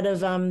Snyder cut of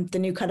the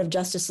new cut of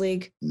Justice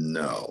League?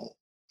 No.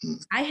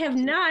 I have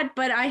not,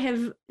 but I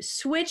have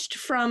switched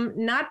from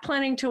not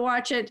planning to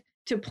watch it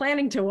to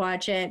planning to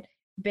watch it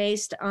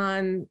based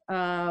on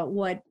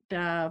what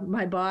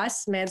my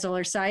boss, Mads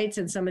Oller Seitz,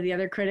 and some of the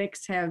other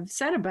critics have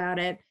said about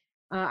it.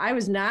 I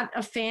was not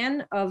a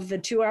fan of the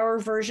 2-hour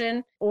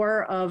version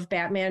or of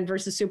Batman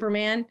versus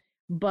Superman,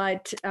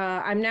 but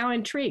I'm now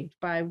intrigued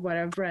by what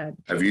I've read.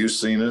 Have you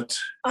seen it?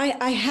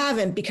 I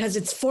haven't, because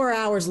it's 4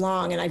 hours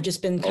long and I've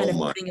just been kind of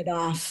putting it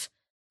off.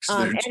 Is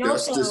there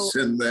justice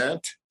in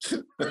that?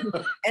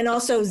 And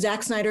also,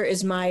 Zack Snyder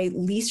is my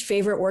least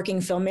favorite working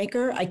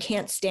filmmaker. I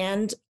can't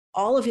stand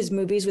all of his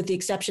movies with the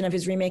exception of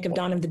his remake of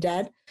Dawn of the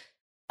Dead.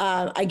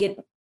 I get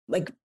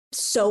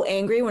so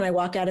angry when I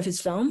walk out of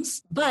his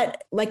films.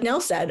 But like Nell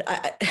said,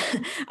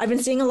 I've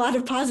been seeing a lot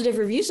of positive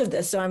reviews of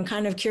this, so I'm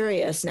kind of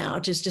curious now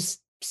to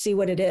just see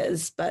what it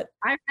is. But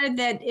I read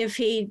that if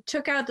he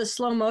took out the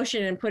slow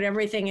motion and put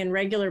everything in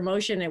regular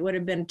motion, it would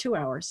have been 2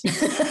 hours.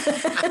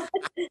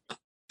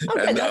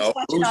 Okay, that's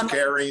Who's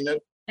carrying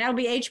it? That'll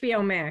be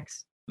HBO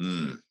Max.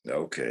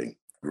 Okay,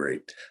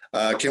 great.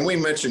 Can we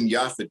mention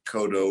Yaphet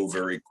Kotto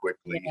very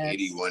quickly? Yes.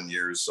 81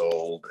 years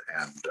old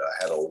and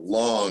had a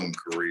long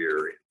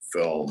career in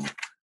film,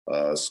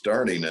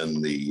 starting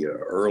in the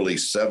early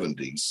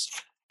 70s.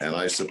 And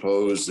I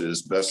suppose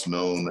is best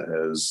known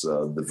as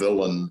the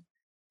villain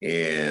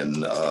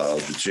in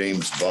the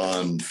James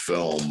Bond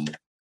film,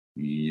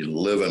 You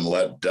Live and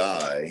Let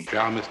Die.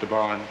 Drown, Mr.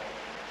 Bond.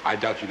 I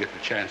doubt you get the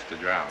chance to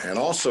drown. And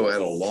also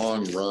had a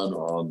long run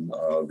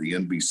on the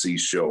NBC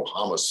show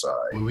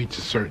Homicide. We reach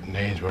a certain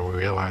age where we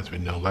realize we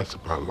know less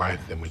about life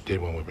than we did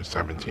when we were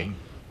 17.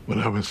 When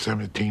I was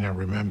 17, I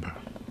remember,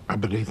 I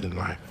believed in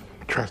life,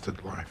 I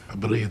trusted life. I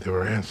believed there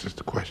were answers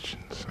to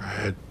questions. I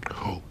had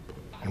hope.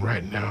 And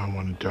right now, I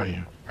want to tell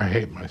you, I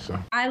hate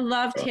myself. I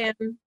loved him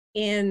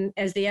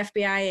as the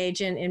FBI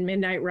agent in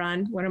Midnight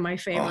Run, one of my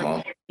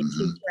favorite.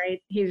 He's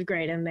great. He was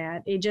great in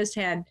that. He just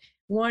had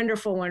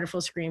wonderful, wonderful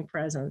screen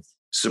presence.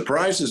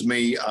 Surprises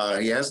me.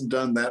 He hasn't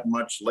done that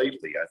much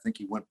lately. I think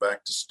he went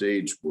back to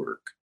stage work.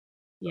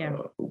 Yeah.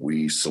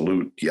 We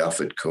salute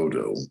Yaphet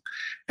Kotto.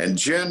 And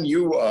Jen,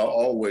 you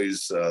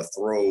always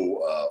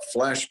throw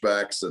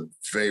flashbacks and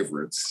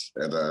favorites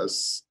at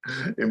us.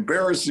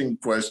 Embarrassing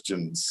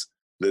questions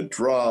that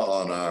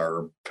draw on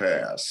our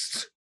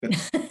past.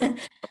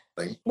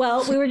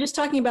 Well, we were just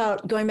talking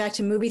about going back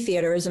to movie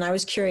theaters, and I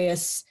was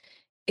curious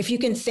if you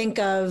can think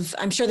of,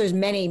 I'm sure there's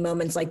many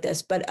moments like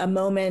this, but a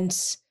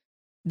moment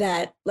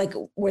that like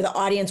where the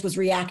audience was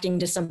reacting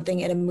to something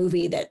in a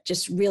movie that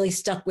just really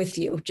stuck with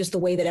you, just the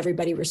way that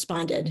everybody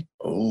responded.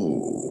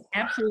 Oh,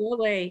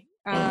 absolutely.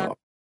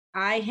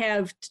 I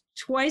have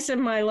twice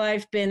in my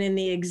life been in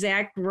the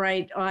exact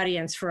right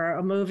audience for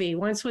a movie.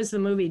 Once was the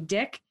movie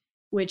Dick,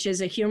 which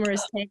is a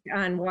humorous take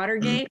on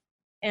Watergate.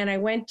 And I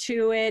went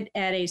to it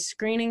at a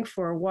screening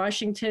for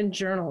Washington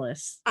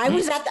journalists. I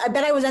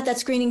bet I was at that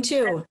screening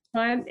too.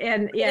 And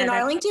in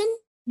Arlington?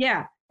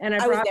 Yeah. And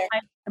I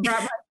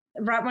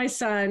brought my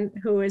son,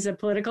 who is a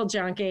political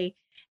junkie,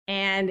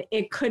 and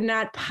it could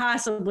not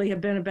possibly have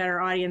been a better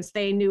audience.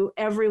 They knew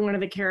every one of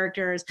the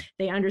characters.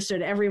 They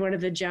understood every one of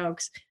the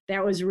jokes.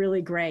 That was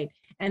really great.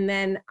 And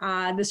then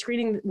the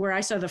screening where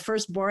I saw the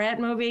first Borat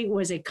movie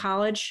was a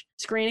college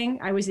screening.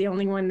 I was the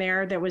only one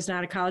there that was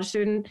not a college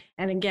student.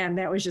 And again,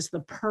 that was just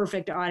the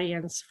perfect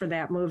audience for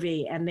that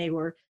movie. And they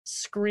were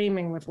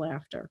screaming with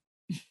laughter.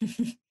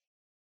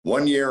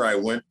 One year I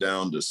went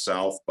down to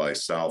South by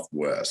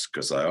Southwest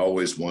because I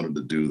always wanted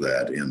to do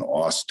that in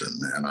Austin.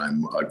 And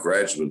I'm a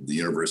graduate of the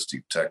University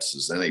of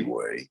Texas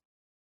anyway.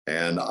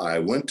 And I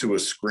went to a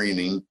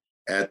screening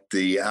at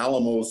the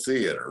Alamo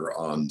Theater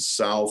on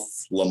South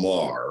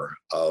Lamar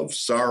of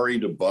Sorry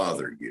to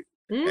Bother You.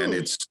 And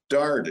it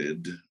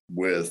started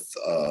with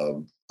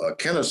a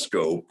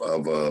kinescope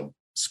of a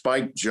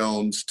Spike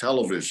Jones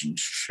television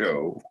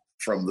show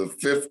from the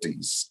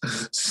 50s.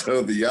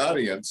 So the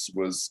audience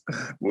was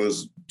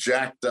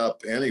jacked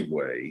up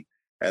anyway.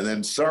 And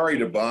then Sorry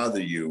to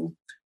Bother You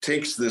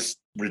takes this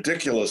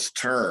ridiculous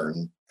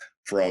turn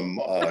from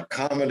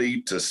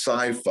comedy to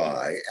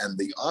sci-fi, and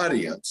the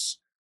audience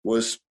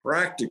was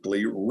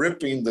practically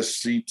ripping the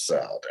seats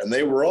out. And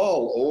they were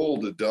all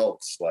old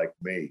adults like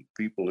me,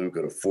 people who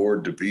could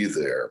afford to be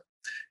there.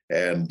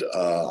 And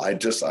I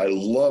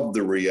loved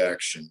the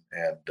reaction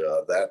and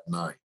that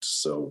night.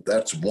 So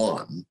that's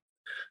one.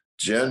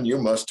 Jen, you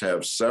must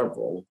have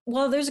several.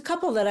 Well, there's a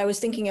couple that I was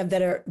thinking of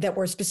that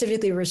were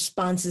specifically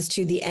responses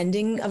to the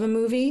ending of a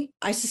movie.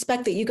 I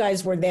suspect that you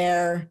guys were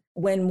there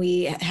when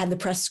we had the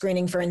press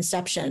screening for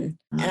Inception.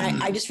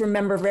 And I just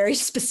remember very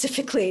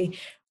specifically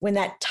when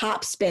that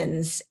top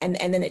spins and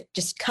then it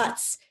just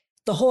cuts,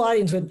 the whole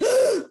audience would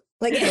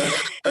like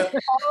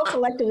all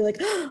collectively like,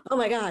 oh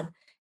my God.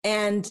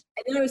 And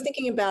then I was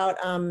thinking about,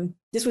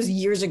 this was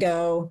years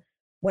ago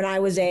when I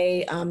was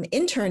a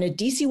intern at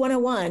DC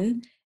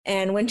 101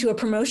 and went to a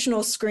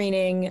promotional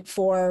screening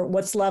for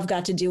What's Love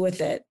Got to Do With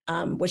It,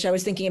 which I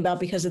was thinking about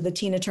because of the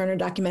Tina Turner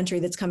documentary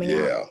that's coming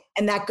out.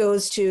 And that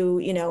goes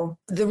to,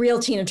 the real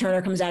Tina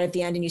Turner comes out at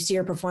the end and you see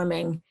her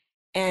performing.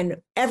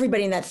 And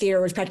everybody in that theater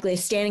was practically a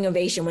standing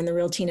ovation when the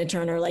real Tina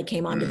Turner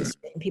came onto the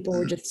screen. People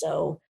were just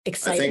so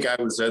excited. I think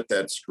I was at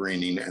that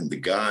screening and the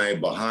guy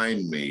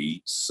behind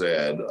me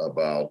said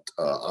about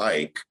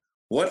Ike,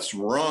 what's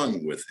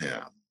wrong with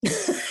him?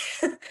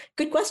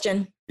 Good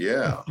question.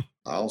 Yeah,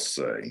 I'll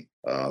say.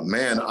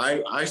 Man,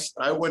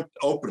 I went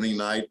opening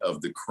night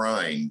of The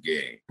Crying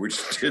Game,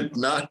 which did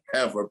not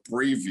have a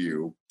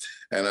preview.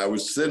 And I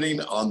was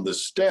sitting on the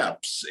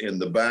steps in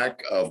the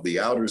back of the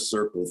Outer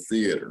Circle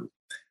Theater.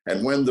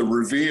 And when the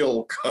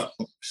reveal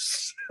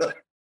comes,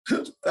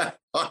 that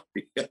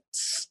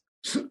audience,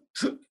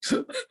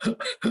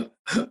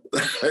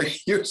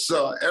 you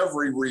saw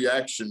every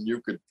reaction you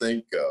could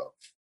think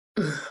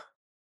of.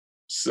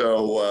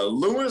 So,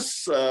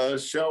 Louis,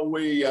 shall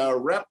we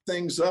wrap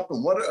things up?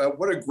 And what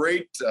a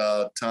great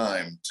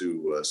time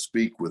to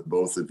speak with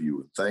both of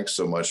you. Thanks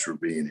so much for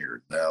being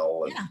here,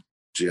 Nell and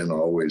Jen,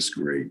 always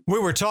great. We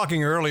were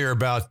talking earlier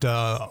about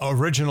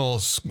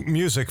original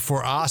music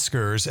for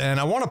Oscars,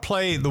 and I want to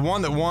play the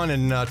one that won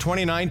in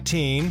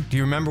 2019. Do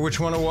you remember which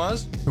one it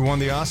was? Who won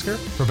the Oscar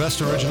for Best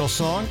Original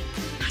Song?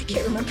 I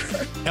can't remember.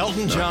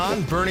 Elton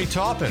John, Bernie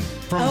Taupin.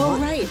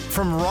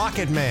 From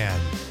Rocket Man.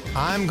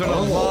 I'm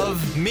Gonna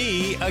Love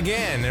Me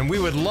Again. And we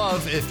would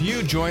love if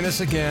you join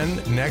us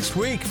again next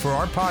week for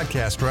our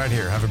podcast right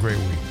here. Have a great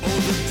week.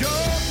 The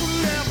joke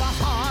will never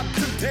hard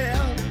to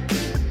tell.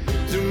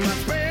 Too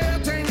much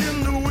bad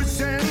changing the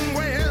wish and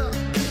well.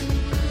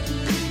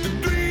 The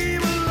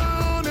dream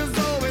alone is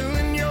always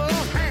in your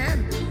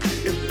hand.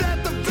 If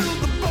that the build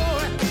the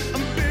boy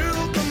and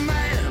build the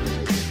man.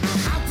 A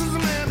house is a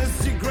man's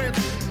secret,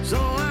 so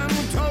I'm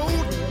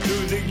told.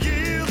 Through the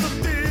years of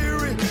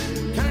theory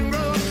can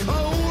grow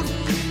cold.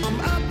 I'm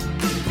up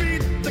to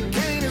beat, the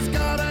cane is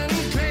gotten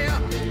clear.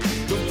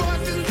 The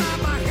voice inside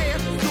my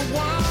head, the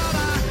one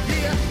I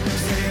hear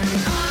saying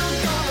I'm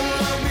gonna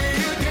love me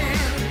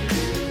again.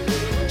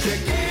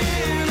 Check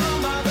in on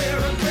my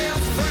very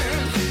best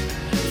friends.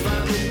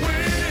 Find the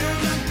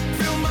wind and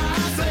feel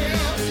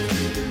myself.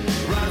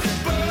 Rise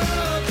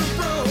above the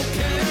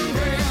broken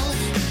rails.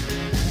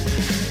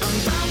 I'm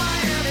bound by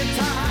any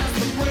ties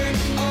that break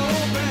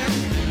open.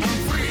 I'm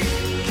free,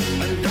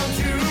 and don't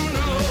you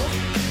know?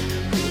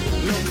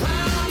 No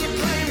cloud to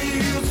claim you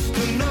used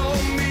to know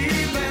me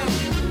then.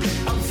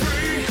 I'm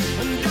free,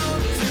 and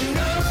don't you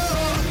know?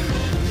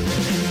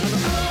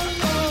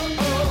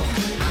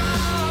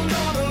 I'm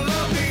gonna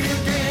love me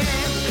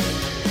again.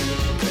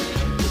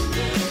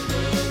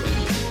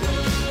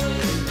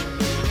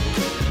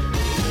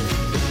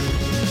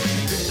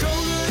 The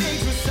golden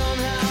age was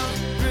somehow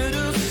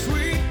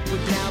bittersweet,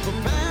 but now the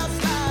past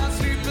lies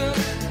sleeping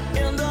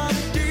in the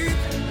deep.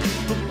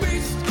 The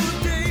beast of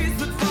days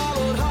that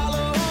followed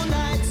hollow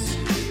nights.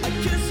 A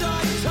kiss or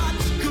a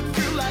touch could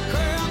feel like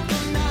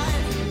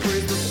kryptonite.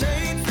 Praise the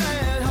saints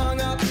that hung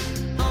up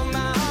on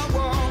my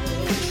wall.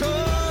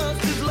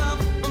 Trust is love,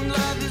 and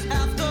love is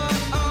after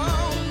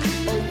all.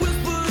 A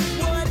whispered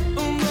word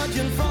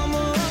emerging from a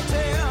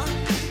tale.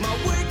 My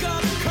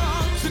wake-up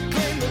call to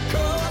claim the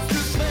cost to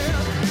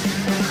spare.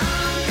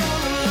 I'm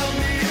gonna love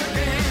me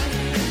again.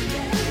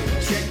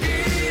 Check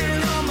in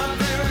on my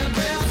very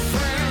best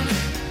friend.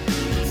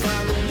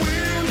 Find the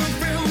wind and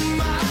feel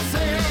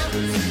myself.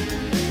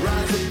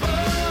 Rise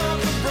above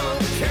the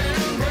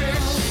broken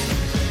rails.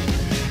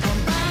 I'm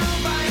bound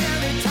by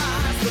any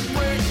ties that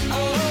break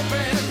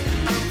open.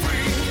 I'm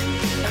free,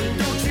 and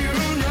don't you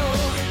know?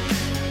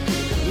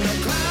 No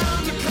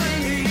cloud to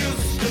claim you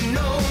used to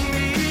know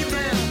me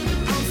then.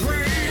 I'm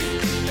free,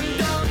 and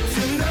don't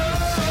you know?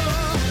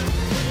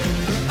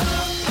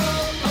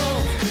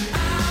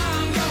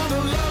 I'm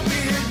gonna love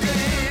me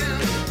again.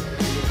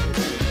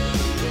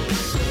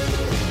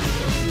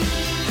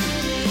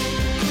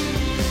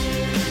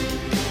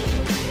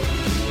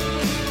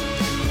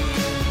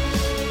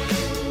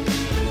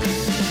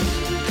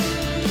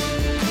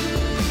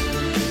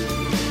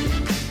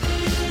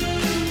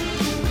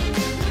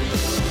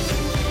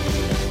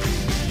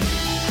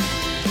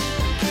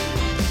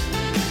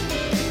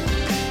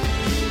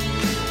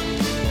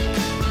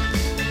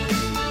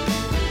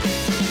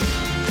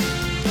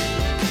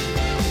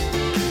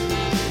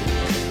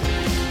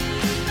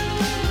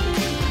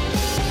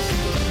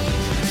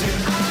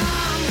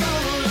 I'm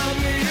gonna love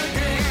me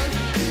again.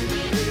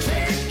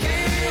 Check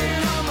in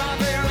on my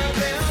very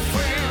best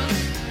friend.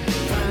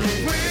 Find the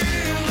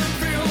wind and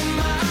feel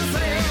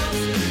myself.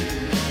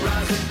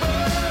 Rise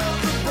above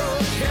the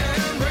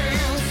broken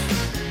rails.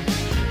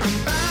 I'm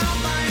bound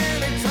by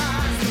any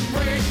ties that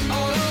break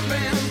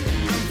open.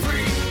 I'm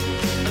free,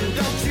 and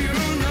don't you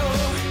know?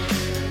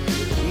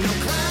 No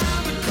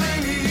cloud to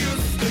claim you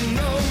used to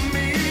know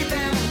me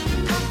then.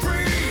 I'm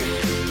free,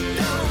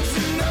 don't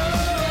you know?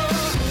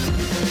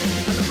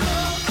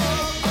 I'm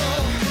gonna love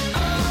me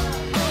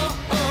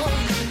again.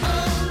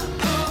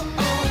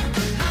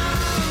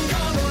 I'm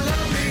gonna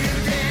love me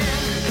again.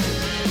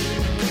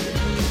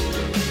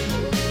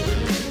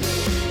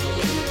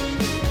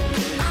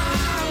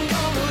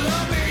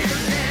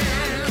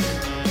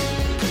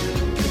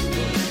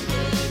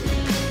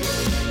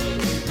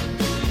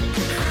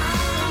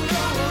 I'm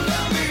gonna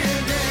love me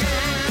again.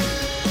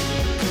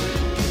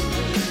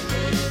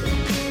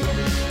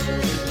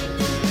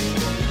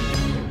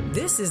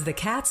 This is the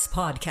Cats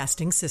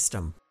Podcasting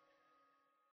System.